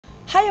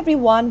Hi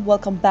everyone,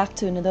 welcome back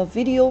to another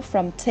video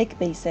from Tech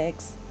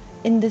Basics.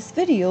 In this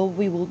video,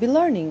 we will be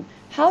learning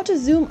how to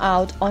zoom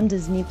out on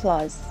Disney+.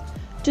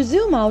 To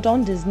zoom out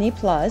on Disney+,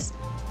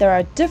 there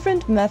are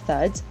different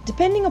methods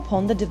depending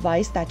upon the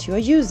device that you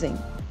are using.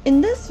 In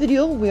this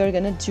video, we are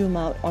going to zoom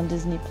out on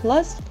Disney+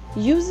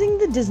 using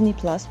the Disney+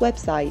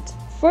 website.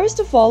 First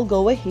of all,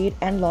 go ahead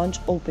and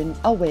open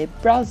a web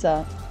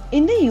browser.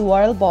 In the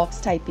URL box,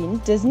 type in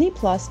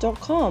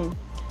disneyplus.com.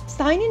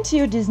 Sign into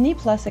your Disney+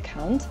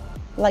 account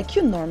like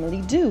you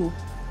normally do.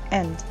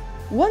 And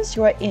once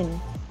you are in,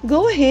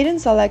 go ahead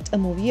and select a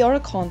movie or a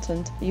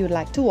content you'd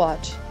like to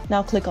watch.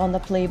 Now click on the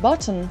play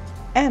button,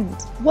 and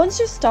once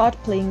you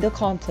start playing the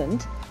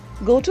content,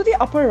 go to the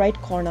upper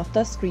right corner of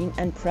the screen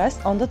and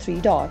press on the three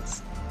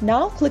dots.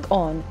 Now click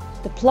on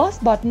the plus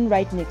button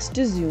right next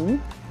to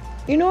zoom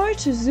in order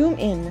to zoom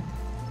in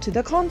to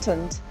the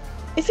content.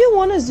 If you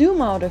want to zoom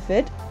out of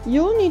it,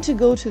 you'll need to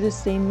go to the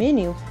same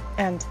menu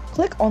and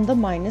click on the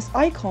minus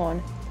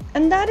icon.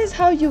 And that is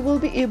how you will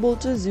be able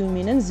to zoom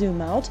in and zoom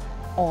out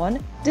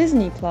on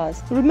Disney+.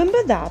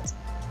 Remember that,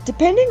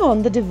 depending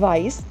on the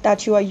device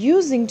that you are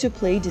using to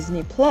play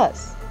Disney+,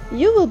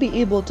 you will be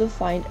able to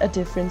find a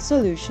different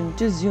solution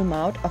to zoom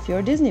out of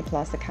your Disney+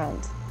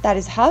 account. That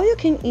is how you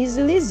can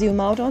easily zoom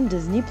out on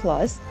Disney+.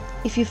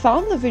 If you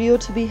found the video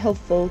to be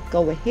helpful,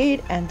 go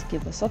ahead and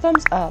give us a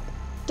thumbs up.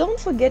 Don't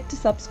forget to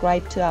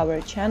subscribe to our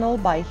channel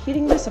by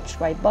hitting the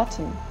subscribe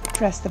button.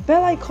 Press the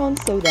bell icon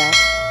so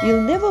that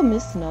you'll never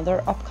miss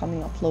another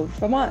upcoming upload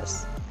from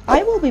us.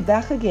 I will be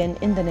back again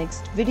in the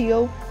next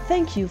video.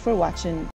 Thank you for watching.